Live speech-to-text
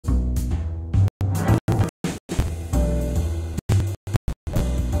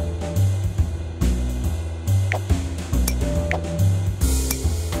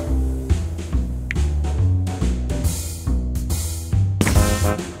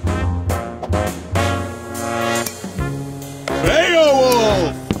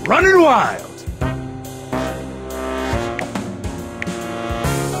Run wild!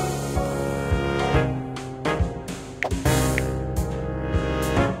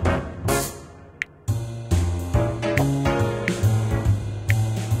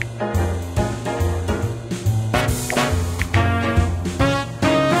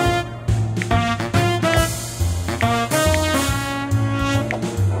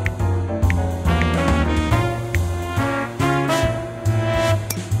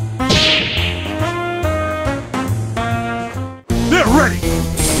 Ready!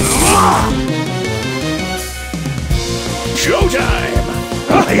 Showtime!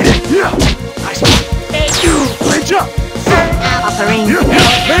 Hit it! Yeah! Nice one! Great job! Offering. Hit it!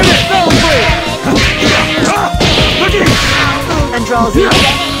 Looky! Controls.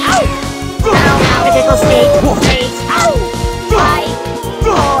 Critical state. Ow! 5,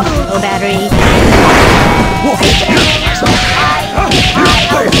 4. Low battery.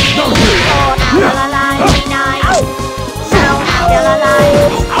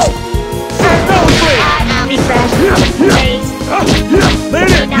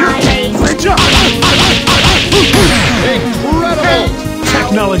 9. Great job! Incredible!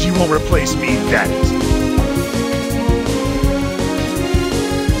 Technology won't replace me that easy.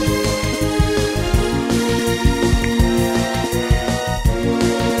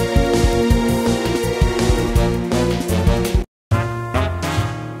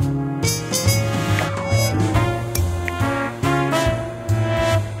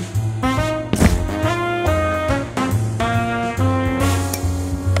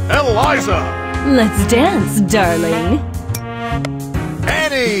 Eliza! Let's dance, darling.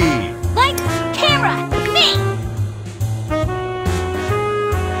 Annie! Lights, camera, me!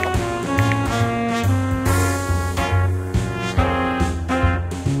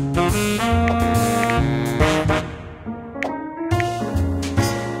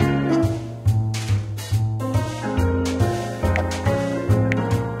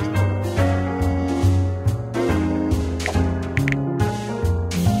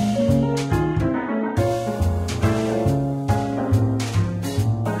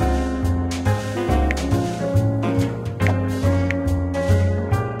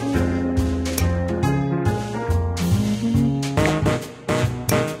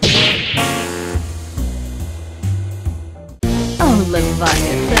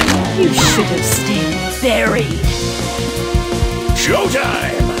 Leviathan, you should have stayed buried.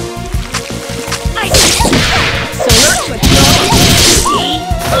 Showtime! Solar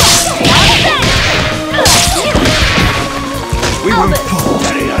We won't fall.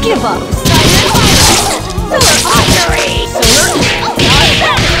 give up.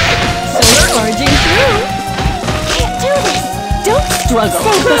 Solar charging through. Can't do this! Don't struggle.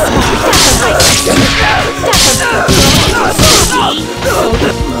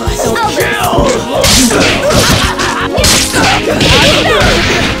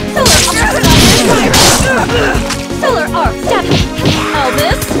 Solar arc! Stop it!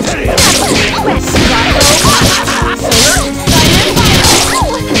 Elvis.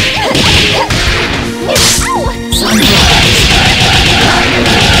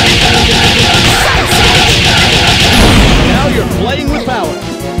 Now you're playing with power.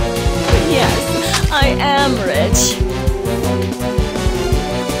 Yes, I am rich.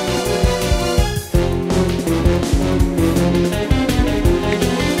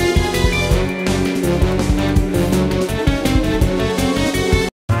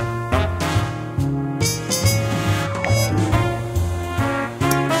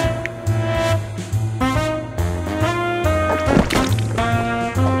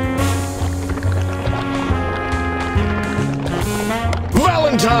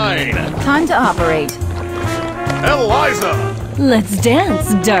 Time to operate. Eliza! Let's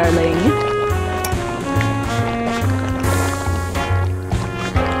dance, darling.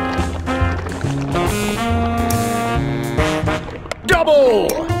 Double!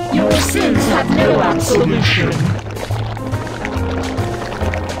 Your sins have no absolution.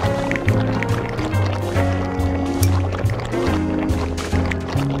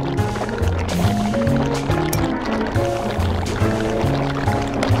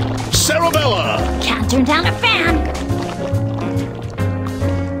 Can't turn down a fan!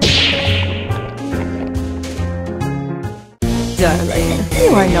 Darling,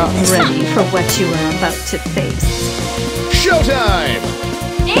 you are not ready for what you are about to face. Showtime!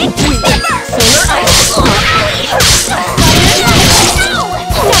 Solar ice.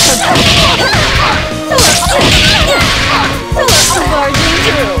 Barging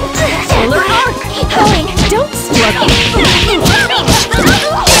through. Solar arc. Going. Don't struggle.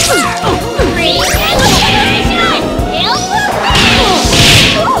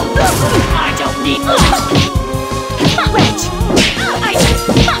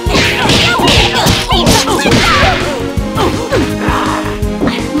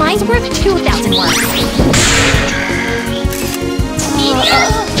 Mine's worth 2,000 ones.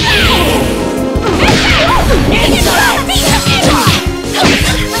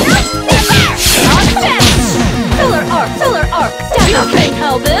 Filler arc! Stand up and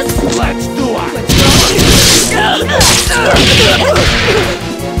Elvis! Let's do it!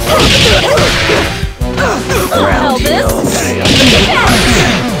 Elvis!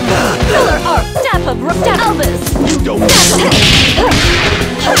 Filler arc! Staff of Elvis! You don't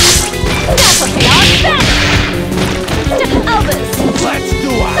Staff of chaos! Elvis! Let's do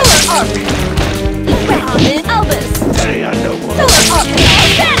it! Filler arc! Elvis! Hey, I know what. Filler arc!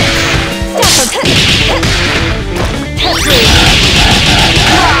 Staff of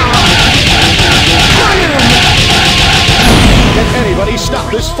Can anybody stop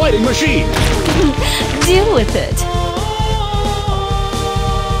this fighting machine? Deal with it.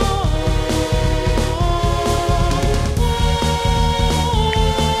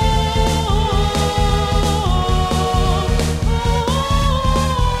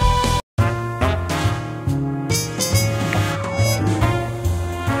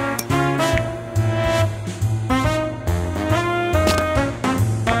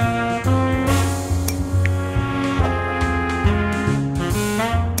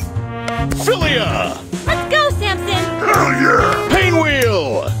 Philia! Let's go, Samson! Hell yeah! Pain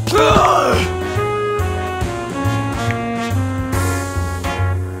wheel!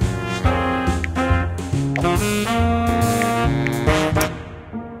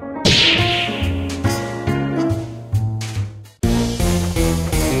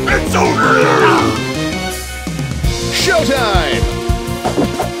 It's over! Showtime!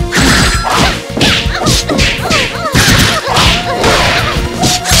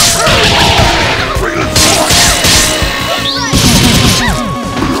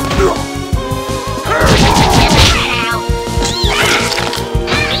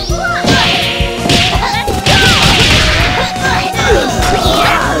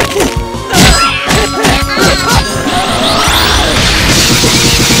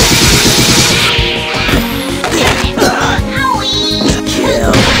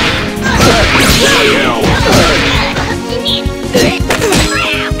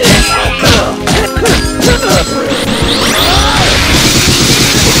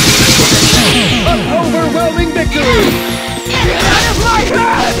 An overwhelming victory! Get out of my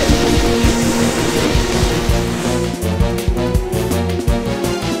head!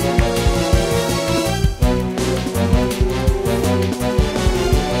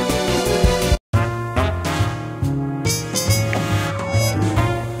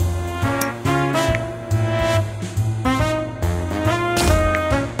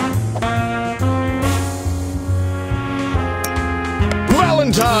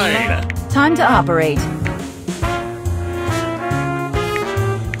 Valentine! Time to operate.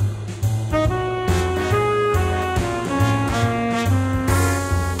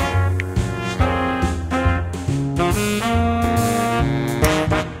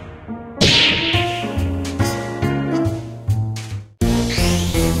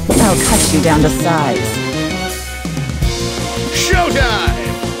 I'll cut you down to size. Showtime!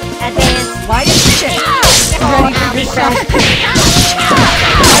 Advance! Why did you say? Ready for your shot?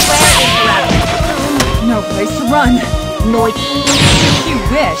 No place to run. Noisy! You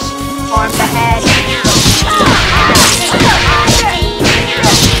wish. Arms ahead!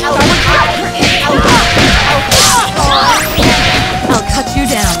 I'll cut you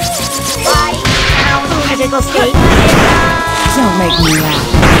down. Physical state! Don't make me laugh.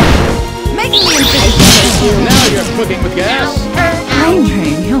 Making me impatient. Now you're cooking with gas. Brain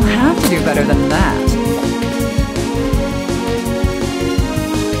drain. He'll have to do better than that.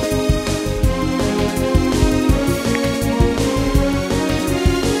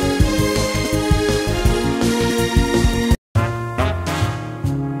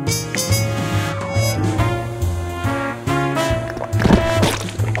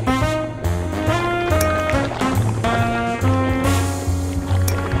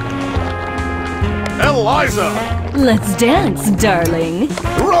 Eliza! Let's dance, darling.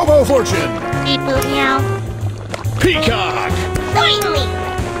 Robo Fortune! Beep boop meow! Peacock! Finally!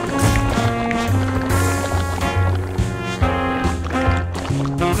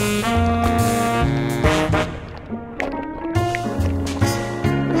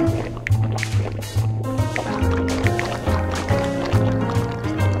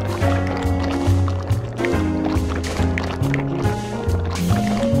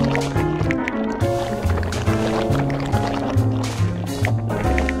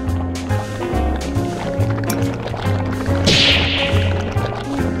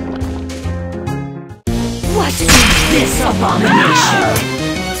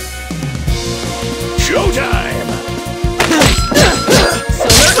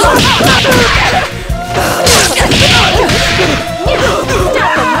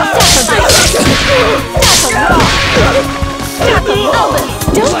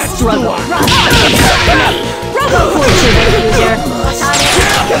 struggle. Robo Fortune Diffuser.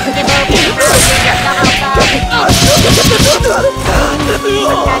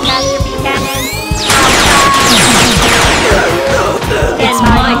 It's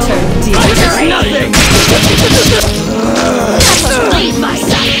my turn, dear. There's nothing! Leave my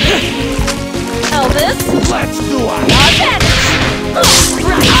side. Elvis, Let's do it!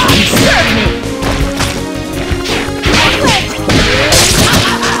 right. Serve me.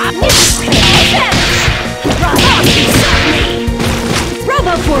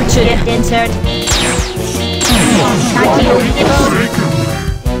 Robo Fortune Gift Insert.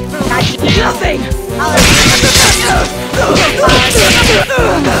 Nothing!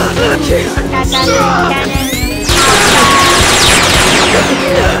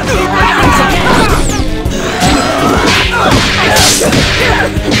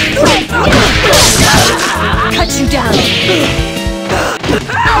 Cut you down.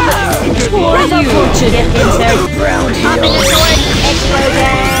 Robo Fortune Gift Insert. Omnivore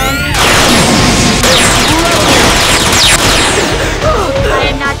Explosion. I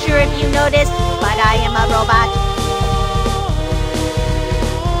am not sure if you noticed, but I am a robot.